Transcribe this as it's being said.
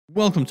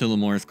Welcome to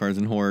Lamore's Cards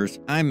and Horrors.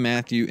 I'm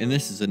Matthew, and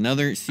this is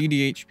another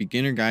cEDH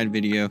beginner guide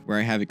video where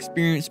I have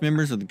experienced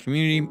members of the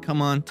community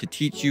come on to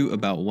teach you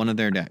about one of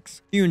their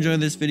decks. If you enjoyed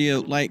this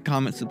video, like,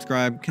 comment,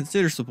 subscribe,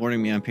 consider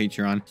supporting me on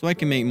Patreon so I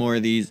can make more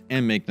of these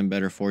and make them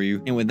better for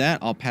you. And with that,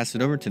 I'll pass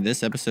it over to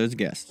this episode's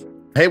guest.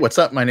 Hey, what's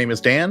up? My name is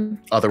Dan,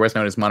 otherwise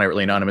known as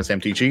Moderately Anonymous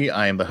MTG.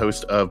 I am the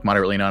host of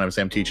Moderately Anonymous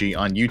MTG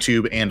on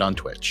YouTube and on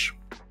Twitch.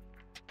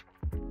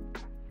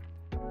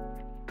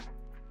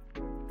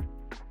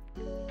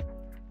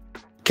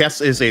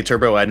 Kess is a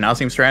turbo ad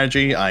nauseam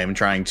strategy. I am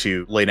trying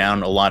to lay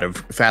down a lot of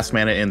fast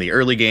mana in the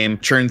early game,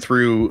 churn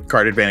through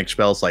card advantage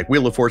spells like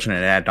Wheel of Fortune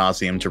and ad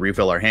nauseam to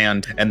refill our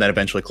hand, and then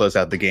eventually close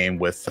out the game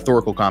with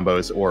Authorical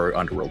combos or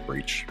Underworld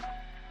Breach.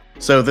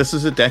 So this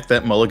is a deck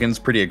that mulligans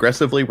pretty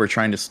aggressively. We're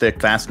trying to stick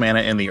fast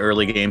mana in the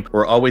early game.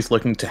 We're always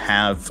looking to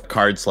have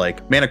cards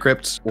like Mana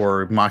Crypt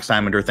or Mox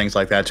Diamond or things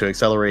like that to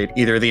accelerate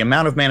either the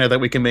amount of mana that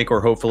we can make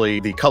or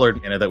hopefully the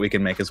colored mana that we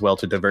can make as well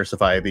to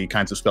diversify the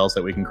kinds of spells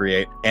that we can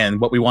create.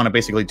 And what we want to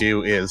basically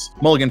do is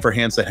mulligan for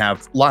hands that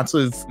have lots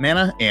of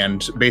mana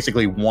and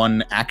basically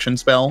one action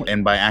spell.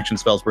 And by action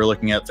spells, we're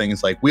looking at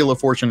things like Wheel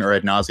of Fortune or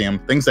ad nauseam,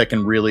 things that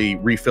can really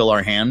refill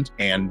our hand.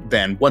 And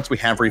then once we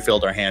have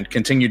refilled our hand,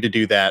 continue to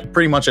do that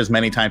pretty much as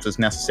many times as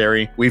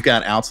necessary. We've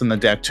got outs in the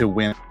deck to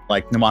win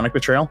like Mnemonic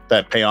Betrayal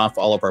that pay off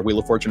all of our Wheel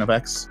of Fortune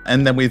effects.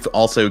 And then we've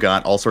also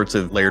got all sorts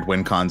of layered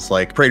win cons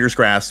like Praetor's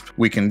Grasp.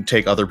 We can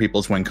take other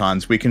people's win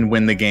cons. We can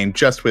win the game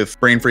just with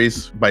Brain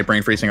Freeze by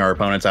brain freezing our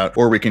opponents out,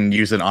 or we can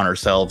use it on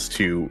ourselves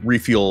to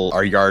refuel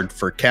our yard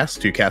for Kess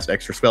to cast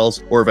extra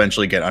spells, or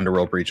eventually get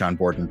Underworld Breach on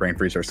board and brain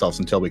freeze ourselves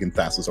until we can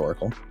Thassa's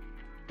Oracle.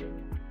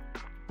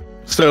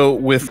 So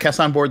with Kess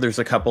on board, there's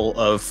a couple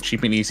of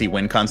cheap and easy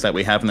win cons that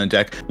we have in the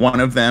deck. One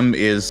of them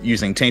is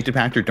using Tainted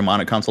Pact or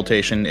Demonic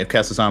Consultation. If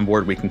Kess is on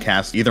board, we can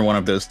cast either one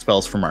of those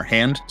spells from our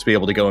hand to be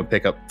able to go and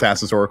pick up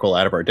Thassa's Oracle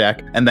out of our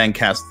deck, and then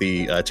cast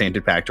the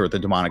Tainted Pact or the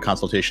Demonic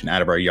Consultation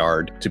out of our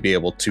yard to be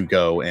able to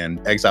go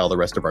and exile the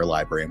rest of our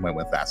library and win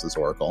with Thassa's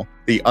Oracle.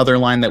 The other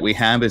line that we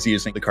have is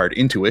using the card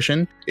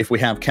Intuition. If we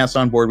have Kess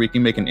on board, we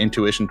can make an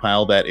Intuition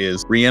pile that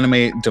is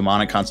Reanimate,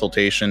 Demonic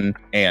Consultation,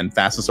 and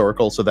Thassa's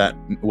Oracle, so that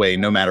way,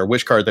 no matter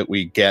which card that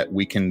we get,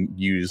 we can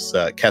use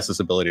Kess's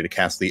ability to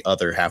cast the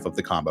other half of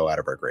the combo out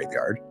of our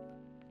graveyard.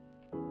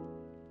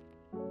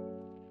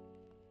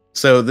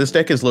 So this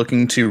deck is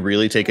looking to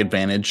really take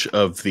advantage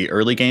of the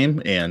early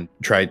game and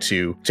try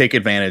to take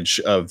advantage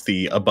of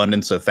the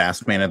abundance of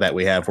fast mana that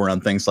we have. We're on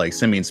things like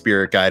Simian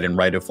Spirit Guide and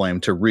Rite of Flame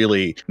to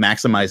really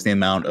maximize the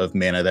amount of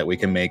mana that we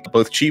can make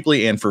both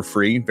cheaply and for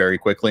free very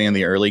quickly in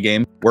the early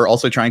game. We're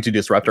also trying to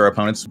disrupt our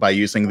opponents by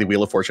using the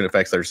Wheel of Fortune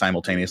effects that are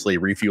simultaneously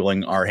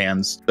refueling our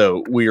hands.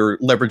 So we're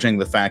leveraging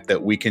the fact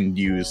that we can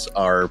use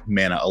our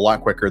mana a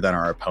lot quicker than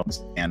our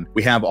opponents, and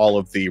we have all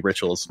of the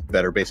rituals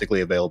that are basically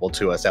available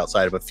to us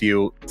outside of a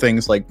few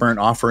things like Burnt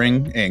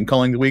Offering and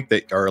Culling the Weak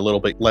that are a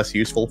little bit less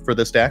useful for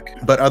this deck.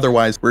 But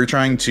otherwise, we're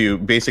trying to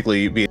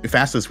basically be as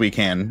fast as we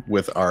can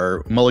with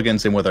our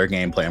mulligans and with our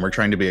game plan. We're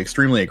trying to be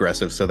extremely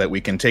aggressive so that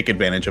we can take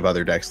advantage of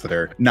other decks that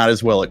are not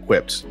as well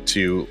equipped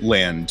to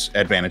land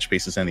advantage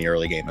pieces in the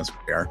early game as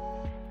we are.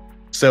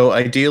 So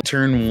ideal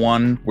turn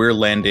one, we're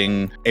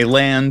landing a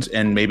land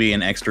and maybe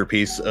an extra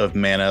piece of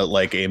mana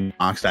like a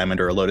Mox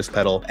Diamond or a Lotus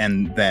Petal,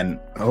 and then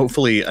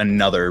hopefully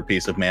another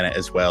piece of mana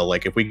as well.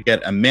 Like if we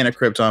get a Mana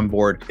Crypt on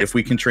board, if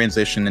we can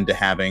transition into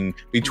having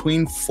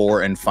between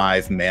 4 and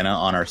 5 mana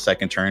on our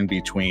second turn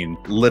between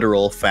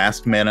literal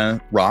fast mana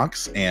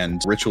rocks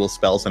and ritual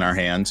spells in our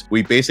hand,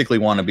 we basically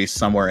want to be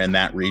somewhere in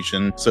that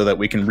region so that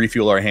we can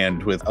refuel our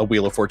hand with a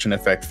Wheel of Fortune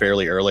effect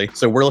fairly early.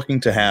 So we're looking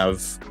to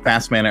have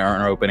fast mana on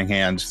our opening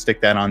hand, stick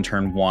that on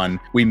turn one.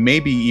 We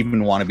maybe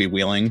even want to be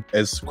wheeling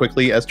as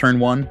quickly as turn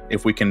one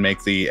if we can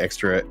make the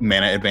extra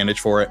mana advantage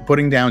for it.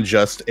 Putting down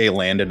just a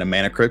land and a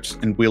Mana Crypt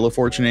and Wheel of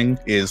Fortuning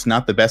is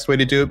not the best way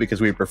to do it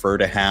because we prefer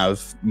to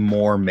have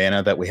more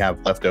mana that we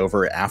have left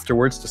over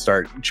afterwards to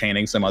start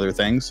chaining some other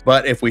things.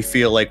 But if we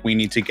feel like we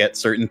need to get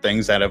certain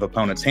things out of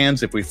opponents'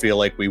 hands, if we feel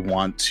like we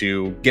want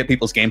to get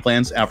people's game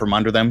plans out from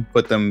under them,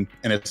 put them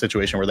in a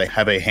situation where they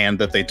have a hand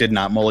that they did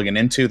not mulligan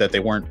into, that they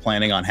weren't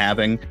planning on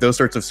having, those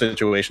sorts of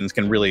situations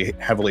can really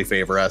heavily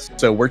favor us.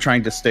 So we're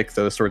trying to stick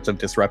those sorts of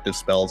disruptive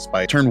spells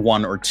by turn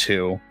 1 or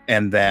 2,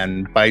 and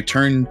then by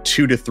turn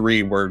 2 to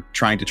 3, we're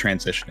trying to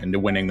transition into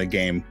winning the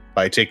game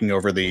by taking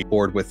over the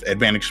board with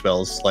advantage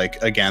spells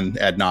like, again,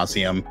 Ad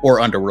Nauseam or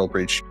Underworld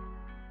Breach.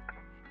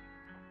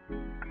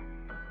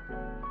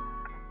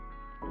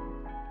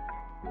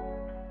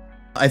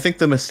 I think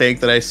the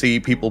mistake that I see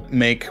people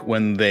make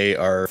when they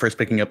are first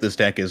picking up this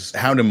deck is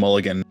how to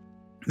mulligan.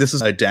 This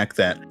is a deck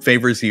that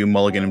favors you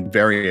mulligan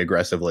very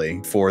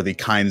aggressively for the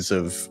kinds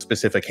of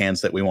specific hands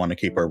that we want to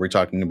keep. Or we're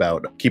talking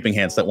about keeping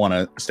hands that want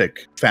to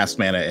stick fast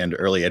mana and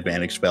early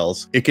advantage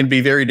spells. It can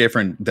be very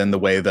different than the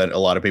way that a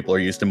lot of people are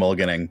used to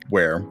mulliganing,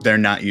 where they're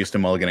not used to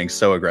mulliganing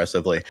so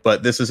aggressively.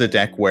 But this is a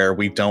deck where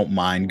we don't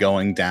mind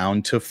going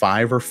down to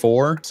 5 or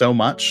 4 so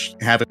much.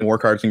 Having more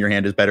cards in your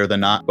hand is better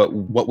than not. But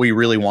what we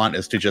really want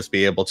is to just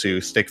be able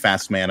to stick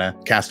fast mana,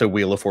 cast a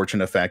Wheel of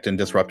Fortune effect, and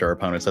disrupt our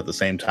opponents at the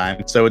same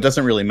time. So it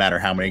doesn't really matter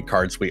how many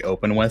cards we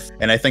open with.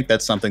 And I think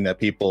that's something that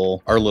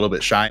people are a little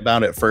bit shy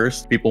about at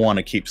first. People want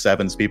to keep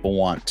 7s, people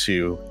want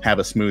to have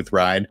a smooth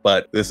ride,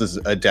 but this is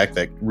a deck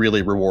that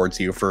really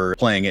rewards you for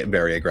playing it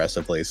very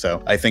aggressively.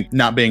 So I think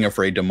not being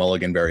afraid to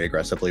mulligan very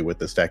aggressively with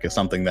this deck is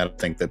something that I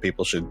think that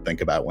people should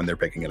think about when they're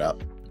picking it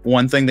up.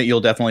 One thing that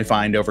you'll definitely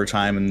find over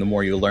time, and the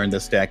more you learn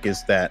this deck,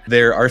 is that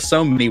there are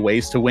so many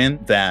ways to win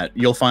that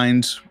you'll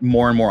find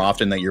more and more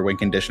often that your win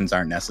conditions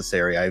aren't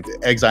necessary. I've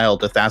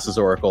exiled a Thassa's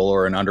Oracle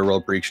or an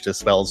Underworld Breach to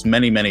spells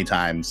many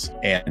times,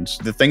 and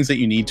the things that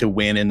you need to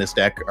win in this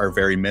deck are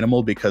very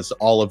minimal because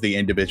all of the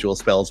individual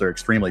spells are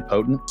extremely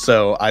potent.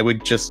 So I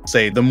would just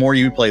say the more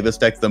you play this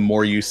deck, the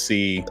more you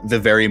see the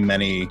very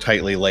many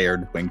tightly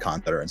layered win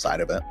cons that are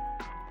inside of it.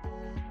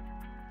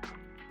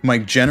 My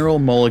general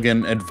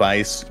mulligan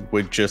advice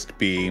would just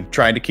be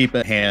try to keep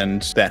a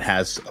hand that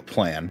has a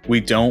plan. We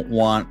don't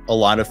want a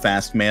lot of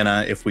fast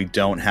mana if we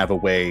don't have a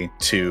way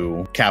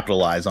to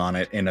capitalize on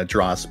it in a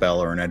draw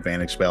spell or an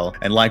advantage spell.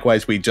 And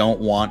likewise, we don't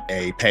want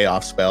a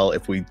payoff spell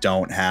if we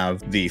don't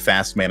have the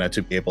fast mana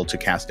to be able to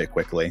cast it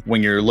quickly.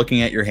 When you're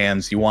looking at your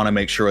hands, you want to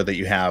make sure that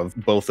you have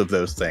both of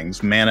those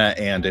things, mana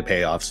and a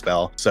payoff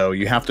spell. So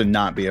you have to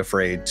not be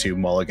afraid to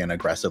mulligan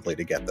aggressively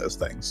to get those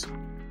things.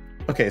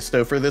 Okay,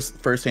 so for this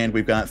first hand,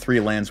 we've got 3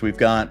 lands. We've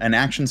got an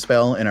action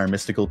spell in our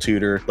Mystical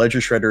Tutor. Ledger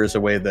Shredder is a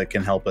way that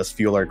can help us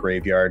fuel our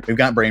graveyard. We've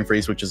got Brain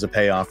Freeze, which is a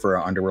payoff for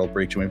our Underworld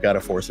Breach, and we've got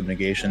a Force of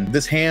Negation.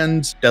 This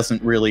hand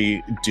doesn't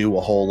really do a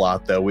whole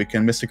lot, though. We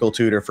can Mystical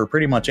Tutor for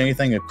pretty much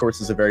anything. Of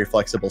course, it's a very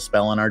flexible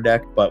spell in our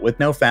deck, but with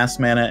no fast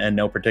mana and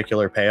no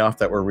particular payoff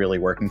that we're really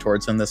working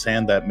towards in this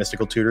hand that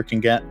Mystical Tutor can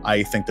get,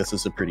 I think this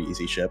is a pretty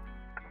easy ship.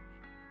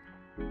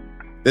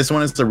 This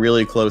one is a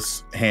really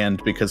close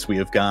hand because we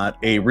have got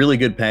a really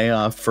good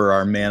payoff for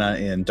our mana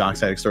in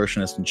Dockside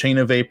Extortionist and Chain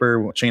of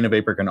Vapor. Chain of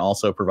Vapor can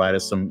also provide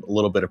us a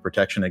little bit of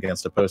protection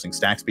against opposing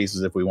stacks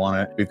pieces if we want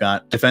it. We've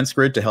got Defense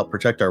Grid to help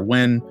protect our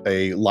win,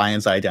 a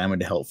Lion's Eye Diamond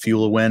to help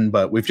fuel a win,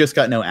 but we've just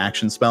got no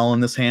action spell in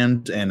this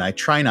hand, and I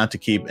try not to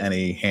keep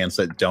any hands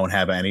that don't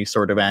have any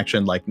sort of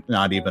action, like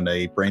not even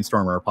a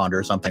Brainstorm or a Ponder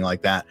or something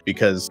like that,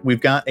 because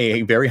we've got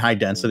a very high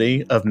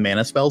density of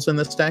mana spells in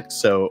this deck,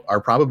 so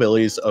our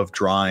probabilities of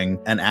drawing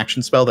an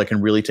action spell that can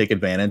really take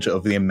advantage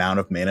of the amount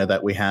of mana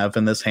that we have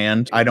in this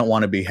hand, I don't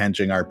want to be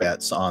hinging our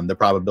bets on the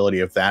probability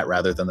of that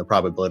rather than the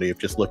probability of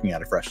just looking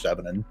at a fresh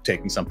 7 and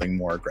taking something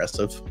more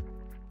aggressive.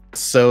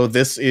 So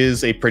this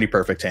is a pretty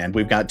perfect hand.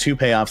 We've got 2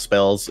 payoff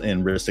spells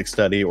in Rhystic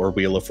Study or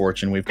Wheel of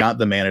Fortune. We've got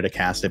the mana to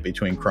cast it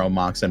between Chrome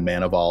Mox and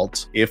Mana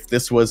Vault. If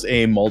this was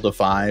a mull to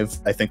 5,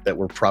 I think that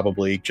we're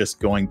probably just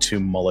going to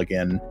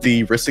mulligan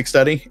the Rhystic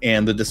Study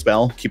and the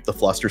Dispel, keep the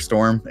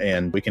Flusterstorm,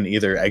 and we can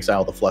either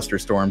exile the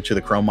Flusterstorm to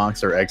the Chrome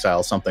Mox or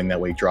exile something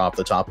that we draw off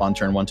the top on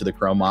turn 1 to the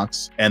Chrome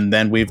Mox. And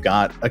then we've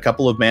got a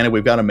couple of mana.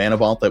 We've got a Mana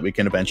Vault that we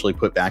can eventually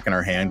put back in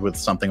our hand with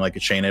something like a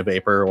Chain of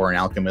Vapor or an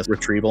Alchemist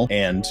Retrieval.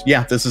 And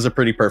yeah, this is a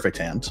pretty perfect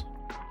hand.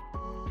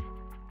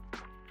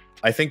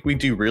 I think we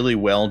do really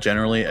well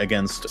generally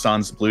against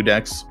Sans blue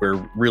decks.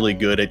 We're really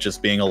good at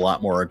just being a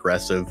lot more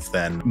aggressive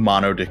than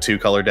mono to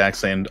 2-color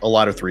decks and a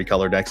lot of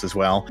 3-color decks as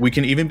well. We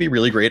can even be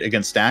really great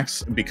against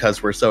stacks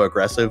because we're so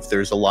aggressive.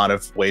 There's a lot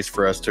of ways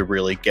for us to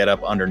really get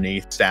up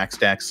underneath stacks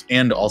decks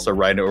and also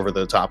ride over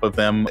the top of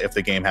them if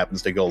the game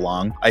happens to go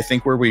long. I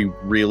think where we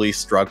really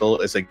struggle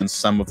is against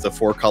some of the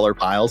 4-color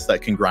piles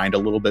that can grind a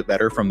little bit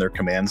better from their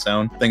command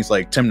zone. Things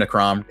like Tymna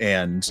Kraum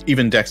and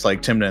even decks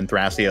like Tymna and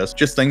Thrasios,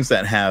 just things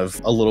that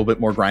have a little bit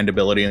more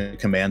grindability in the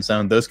command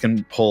zone. Those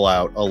can pull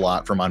out a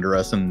lot from under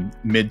us in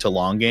mid to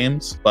long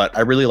games, but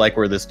I really like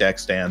where this deck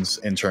stands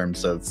in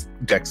terms of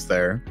decks that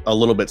are a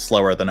little bit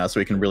slower than us, so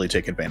we can really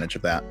take advantage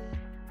of that.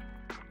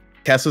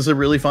 Kess is a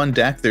really fun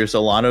deck. There's a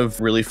lot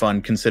of really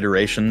fun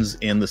considerations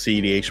in the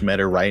cEDH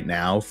meta right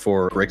now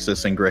for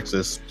Grixis and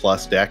Grixis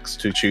Plus decks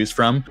to choose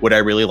from. What I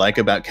really like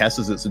about Kess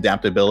is its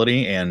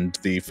adaptability and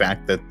the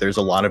fact that there's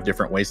a lot of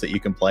different ways that you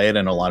can play it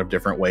and a lot of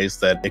different ways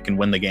that it can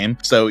win the game.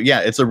 So yeah,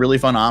 it's a really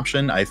fun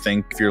option. I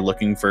think if you're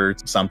looking for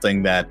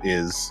something that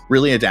is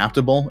really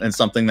adaptable and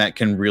something that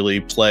can really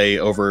play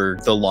over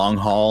the long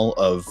haul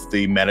of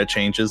the meta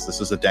changes,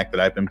 this is a deck that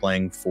I've been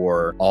playing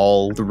for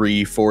all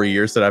 3-4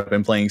 years that I've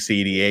been playing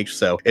cEDH.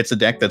 So it's a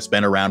deck that's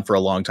been around for a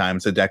long time.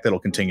 It's a deck that'll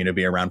continue to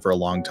be around for a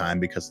long time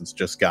because it's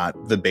just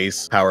got the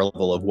base power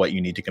level of what you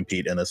need to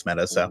compete in this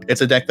meta. So it's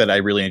a deck that I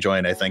really enjoy,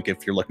 and I think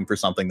if you're looking for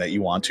something that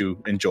you want to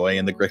enjoy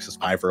in the Grixis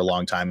pie for a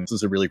long time, this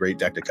is a really great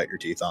deck to cut your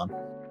teeth on.